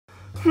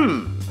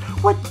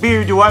What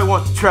beer do I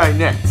want to try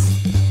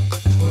next?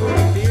 It's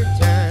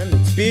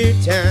beer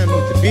time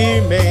with the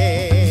beer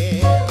man.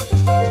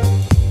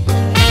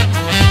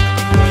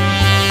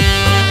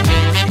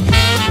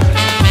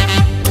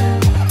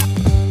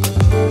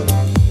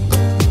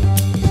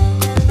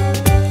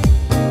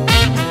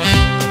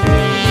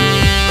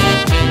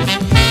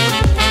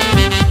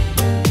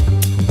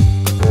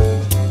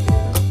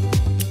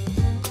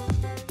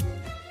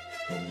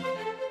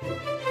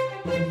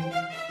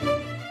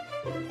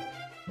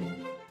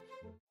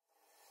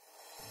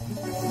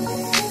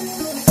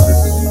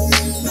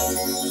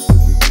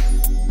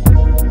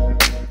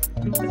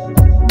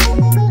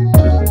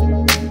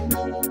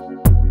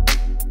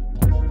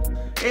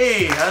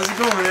 Hey, how's it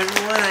going,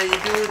 everyone? How you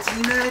doing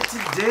tonight,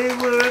 today,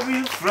 wherever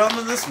you're from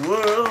in this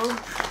world?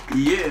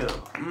 Yeah,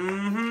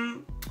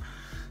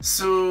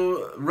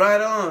 So,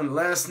 right on.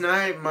 Last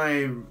night,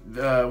 my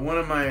one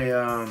of my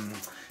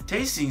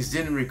tastings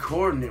didn't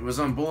record, and it was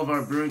on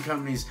Boulevard Brewing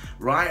Company's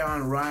Rye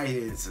on Rye.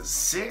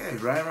 It's a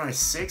Rye on Rye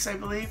 6, I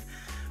believe,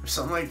 or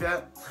something like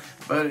that.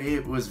 But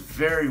it was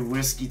very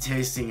whiskey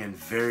tasting and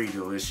very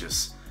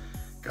delicious.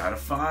 Got a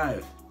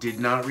 5. Did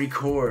not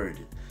record.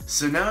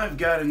 So now I've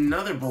got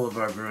another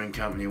Boulevard Brewing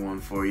Company one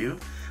for you.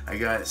 I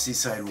got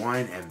Seaside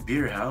Wine and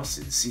Beer House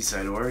in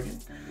Seaside, Oregon.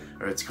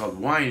 Or it's called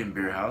Wine and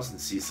Beer House in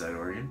Seaside,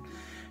 Oregon.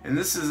 And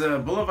this is a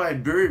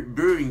Boulevard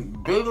Brewing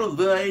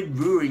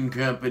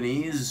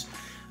Company's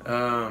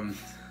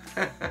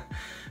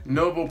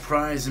Noble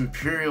Prize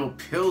Imperial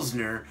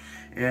Pilsner.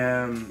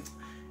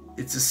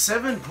 It's a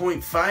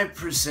 7.5%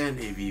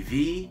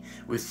 ABV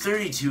with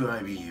 32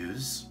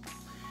 IBUs.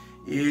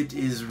 It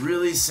is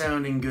really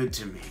sounding good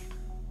to me.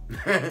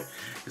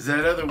 Because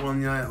that other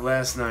one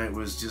last night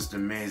was just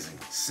amazing.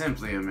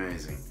 Simply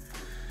amazing.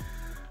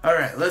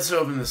 Alright, let's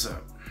open this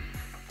up.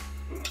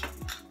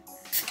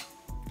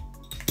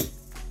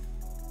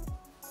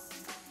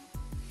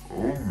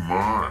 Oh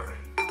my.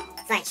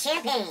 It's like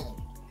champagne.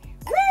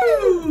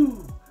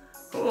 Woo!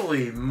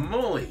 Holy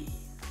moly.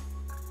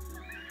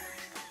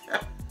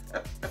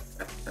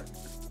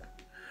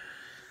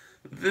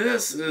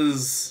 This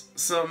is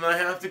something I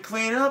have to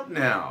clean up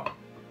now.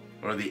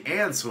 Or the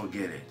ants will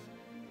get it.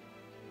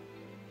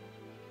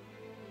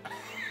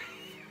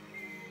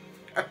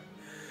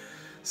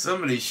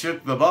 Somebody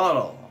shook the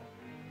bottle.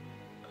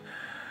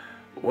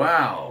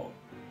 Wow.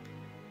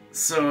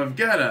 So I've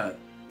got a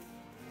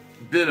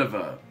bit of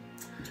a,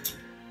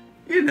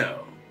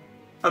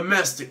 a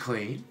mess to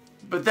clean.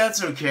 But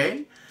that's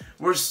okay.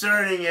 We're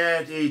starting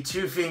at a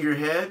 2-finger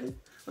head.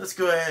 Let's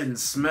go ahead and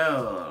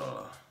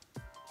smell.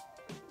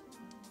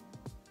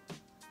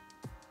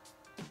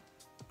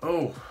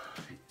 Oh,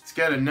 it's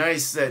got that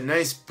nice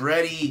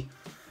bready.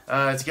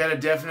 It's got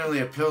definitely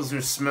a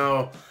Pilsner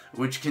smell,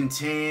 which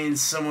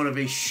contains somewhat of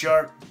a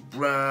sharp,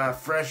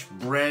 fresh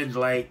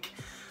bread-like,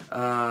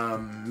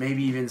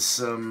 maybe even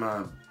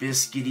some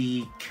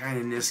biscuity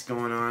kindness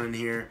going on in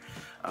here.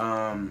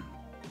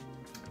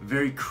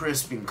 Very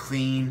crisp and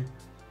clean,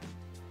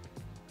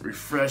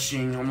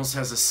 refreshing, almost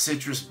has a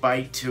citrus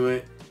bite to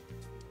it.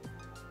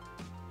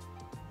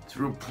 It's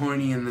real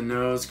pointy in the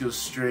nose, goes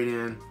straight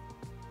in.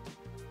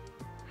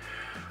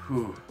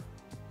 Whew.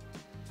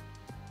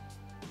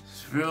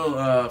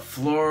 Real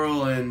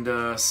floral and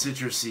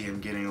citrusy. I'm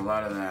getting a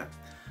lot of that.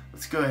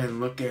 Let's go ahead and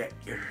look at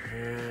your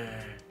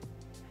hair.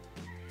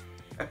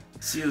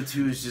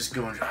 CO2 is just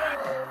going.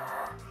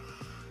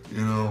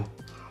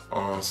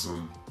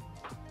 Awesome.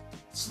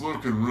 It's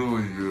looking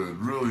really good,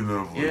 really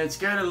lovely. Yeah, it's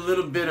got a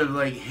little bit of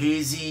like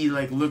hazy,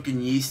 looking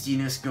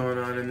yeastiness going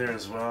on in there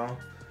as well.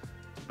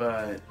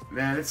 But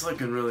man, it's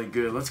looking really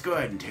good. Let's go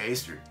ahead and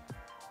taste her.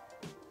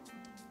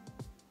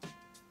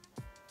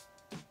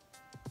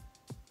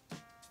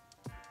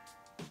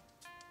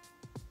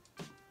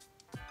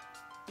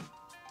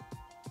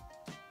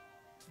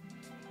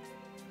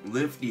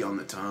 Lifty on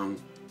the tongue,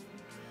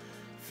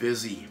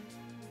 fizzy.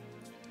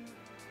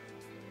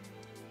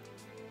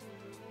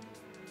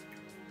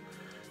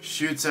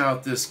 Shoots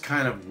out this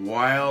kind of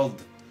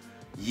wild,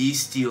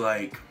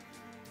 yeasty-like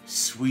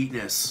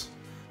sweetness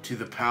to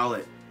the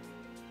palate.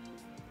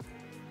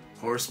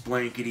 Horse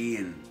blankety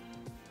and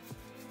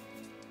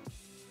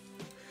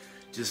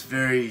just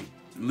very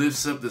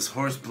lifts up this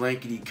horse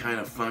blankety kind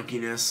of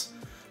funkiness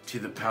to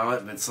the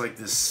palate, but it's like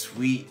this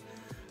sweet,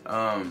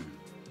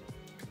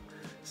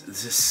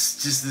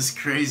 this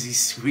crazy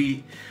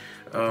sweet,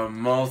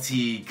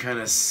 malty kind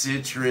of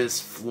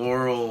citrus,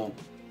 floral,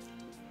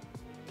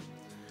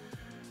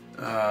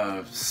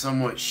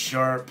 somewhat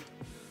sharp,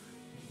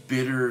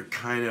 bitter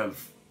kind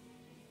of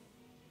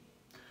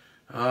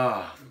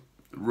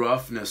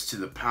roughness to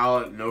the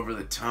palate and over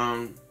the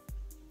tongue.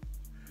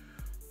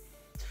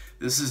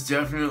 This is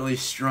definitely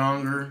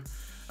stronger.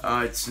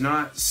 It's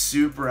not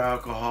super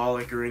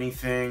alcoholic or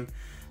anything.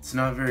 It's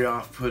not very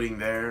off-putting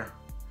there.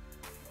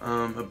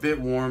 A bit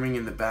warming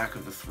in the back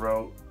of the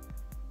throat.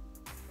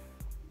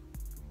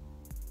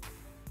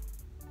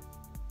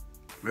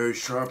 Very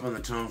sharp on the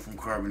tongue from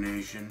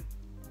carbonation.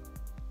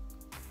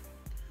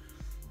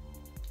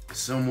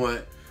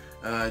 Somewhat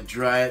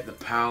dry at the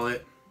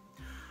palate.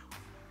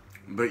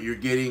 but you're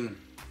getting,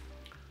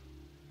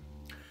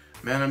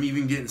 man, I'm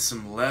even getting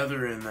some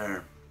leather in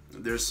there.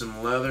 There's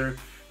some leather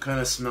kind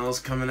of smells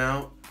coming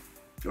out,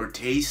 or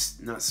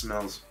taste, not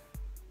smells,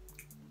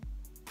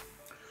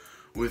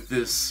 with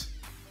this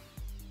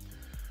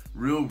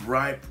real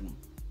ripe,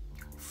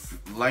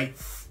 light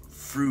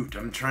fruit.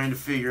 I'm trying to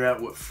figure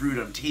out what fruit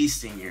I'm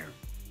tasting here.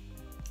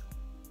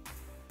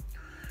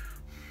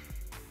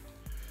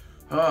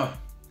 Oh,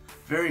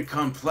 very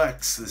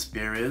complex this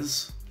beer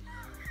is.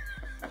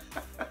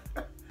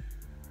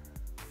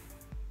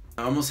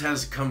 Almost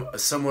has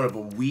somewhat of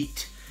a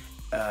wheat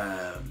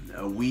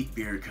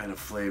beer kind of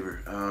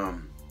flavor,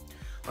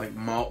 like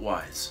malt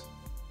wise.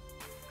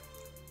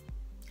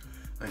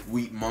 Like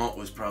wheat malt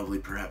was probably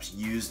perhaps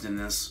used in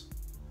this.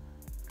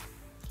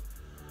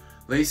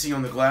 Lacing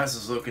on the glass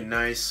is looking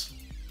nice.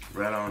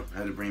 Right on,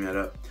 had to bring that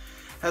up.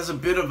 Has a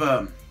bit of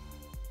a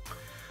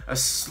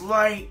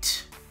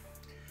slight,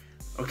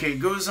 okay, it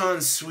goes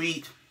on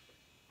sweet,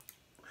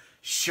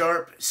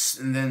 sharp,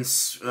 and then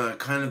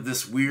kind of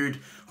this weird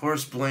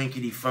horse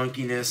blankety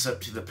funkiness up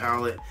to the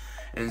palate,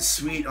 and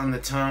sweet on the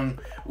tongue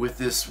with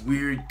this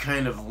weird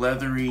kind of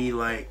leathery,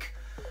 like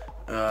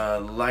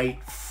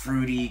light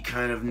fruity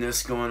kind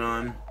ofness going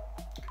on.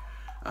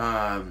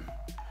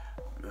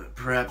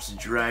 Perhaps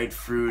dried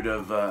fruit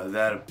of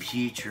that of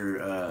peach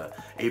or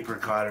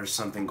apricot or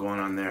something going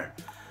on there,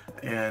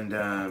 and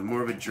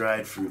more of a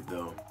dried fruit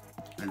though,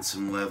 and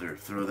some leather.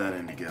 Throw that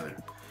in together.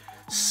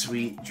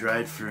 Sweet,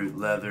 dried fruit,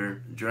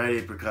 leather, dried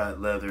apricot,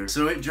 leather.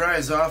 So it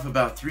dries off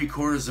about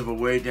 3/4 of a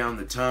way down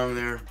the tongue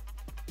there.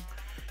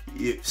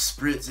 It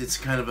spritz. It's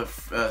kind of a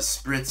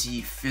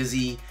spritzy,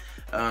 fizzy,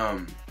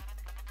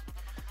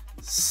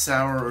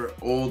 sour,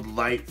 old,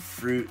 light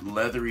fruit,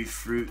 leathery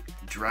fruit,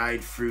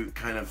 dried fruit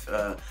kind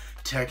of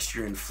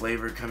texture and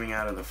flavor coming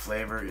out of the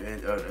flavor,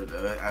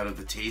 out of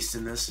the taste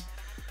in this.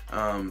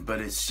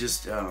 But it's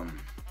just,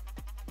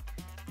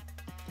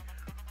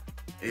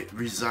 it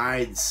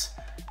resides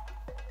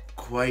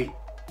quite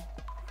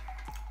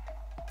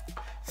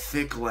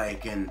thick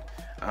like and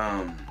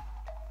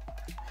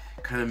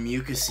kind of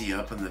mucusy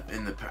up in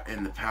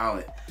the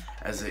palate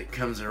as it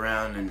comes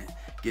around and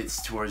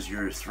gets towards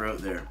your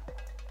throat there.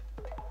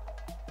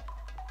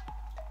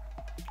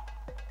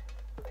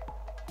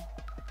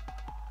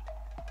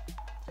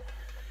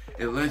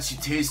 It lets you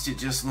taste it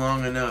just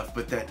long enough,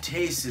 but that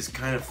taste is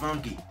kind of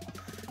funky.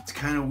 It's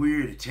kind of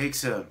weird. It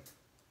takes a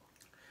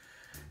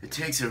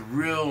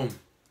real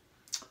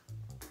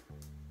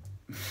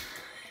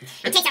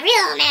It takes a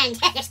real man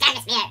to understand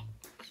this beer.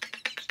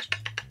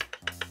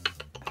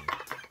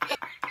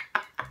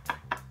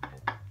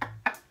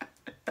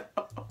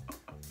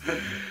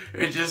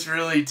 It just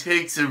really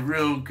takes a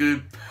real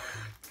good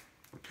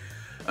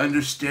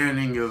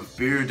understanding of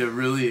beer to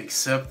really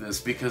accept this,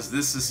 because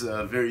this is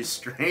very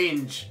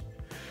strange.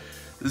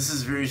 This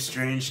is very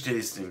strange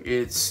tasting.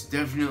 It's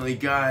definitely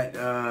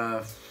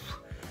got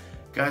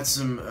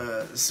some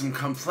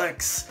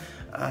complex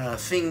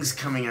things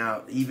coming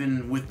out,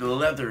 even with the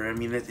leather. I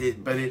mean,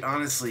 but it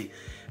honestly,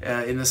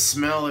 in the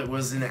smell, it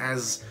wasn't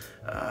as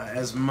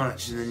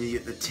much, and then you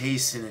get the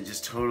taste, and it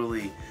just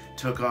totally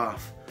took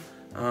off.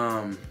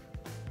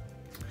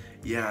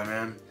 Yeah,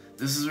 man,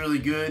 this is really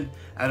good.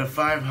 Out of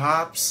 5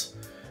 hops,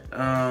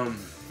 I'm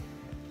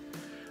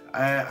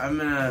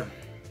gonna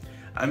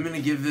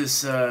give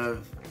this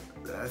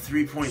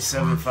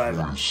 3.75.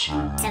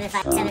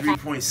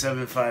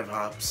 3.75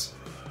 hops.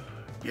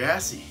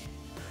 Gassy.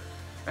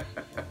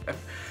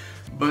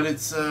 But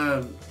it's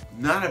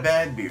not a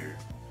bad beer.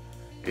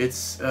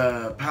 It's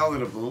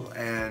palatable,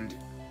 and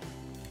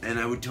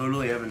I would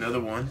totally have another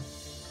one.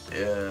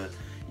 You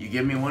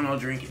give me one, I'll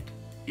drink it.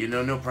 You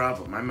know, no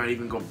problem. I might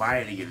even go buy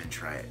it again and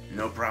try it.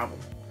 No problem.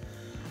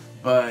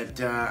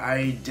 But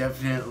I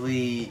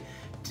definitely,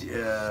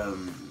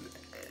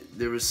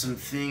 there was some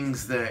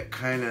things that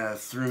kind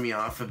of threw me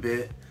off a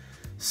bit.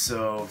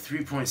 So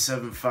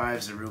 3.75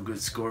 is a real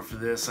good score for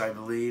this, I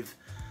believe.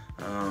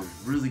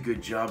 Really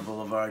good job,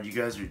 Boulevard. You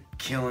guys are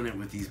killing it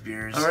with these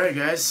beers. Alright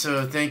guys,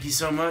 so thank you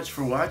so much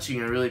for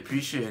watching. I really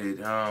appreciate it.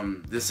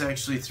 This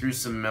actually threw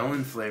some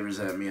melon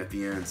flavors at me at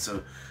the end.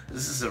 So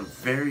this is a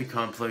very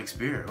complex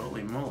beer.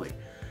 Holy moly.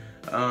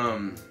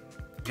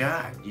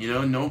 God, you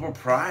know, Nobel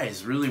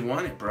Prize really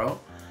won it, bro.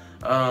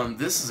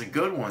 This is a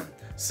good one.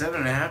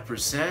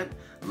 7.5%.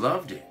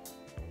 Loved it.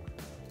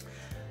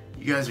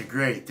 You guys are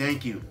great.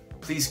 Thank you.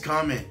 Please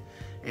comment.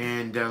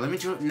 And let me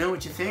know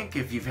what you think.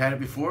 If you've had it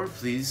before,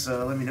 please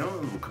let me know.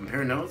 We'll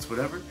compare notes,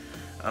 whatever.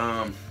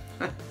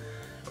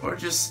 Or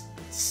just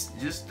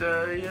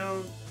you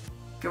know,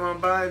 come on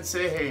by and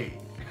say hey.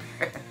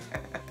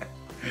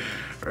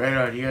 Right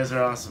on. You guys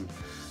are awesome.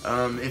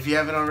 If you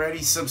haven't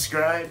already,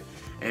 subscribe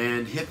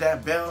and hit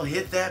that bell.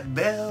 Hit that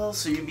bell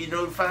so you'll be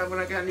notified when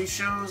I got new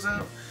shows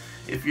up.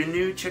 If you're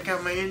new, check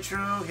out my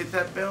intro. Hit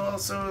that bell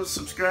also.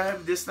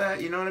 Subscribe. This,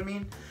 that. You know what I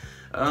mean?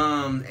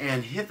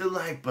 And hit the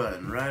like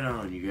button. Right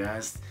on, you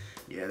guys.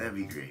 Yeah, that'd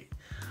be great.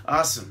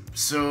 Awesome.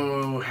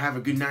 So have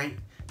a good night,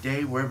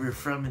 day, wherever you're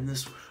from in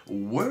this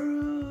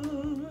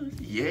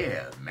world.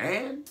 Yeah,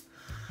 man.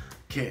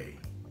 Okay.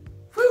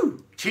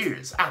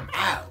 Cheers, I'm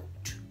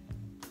out.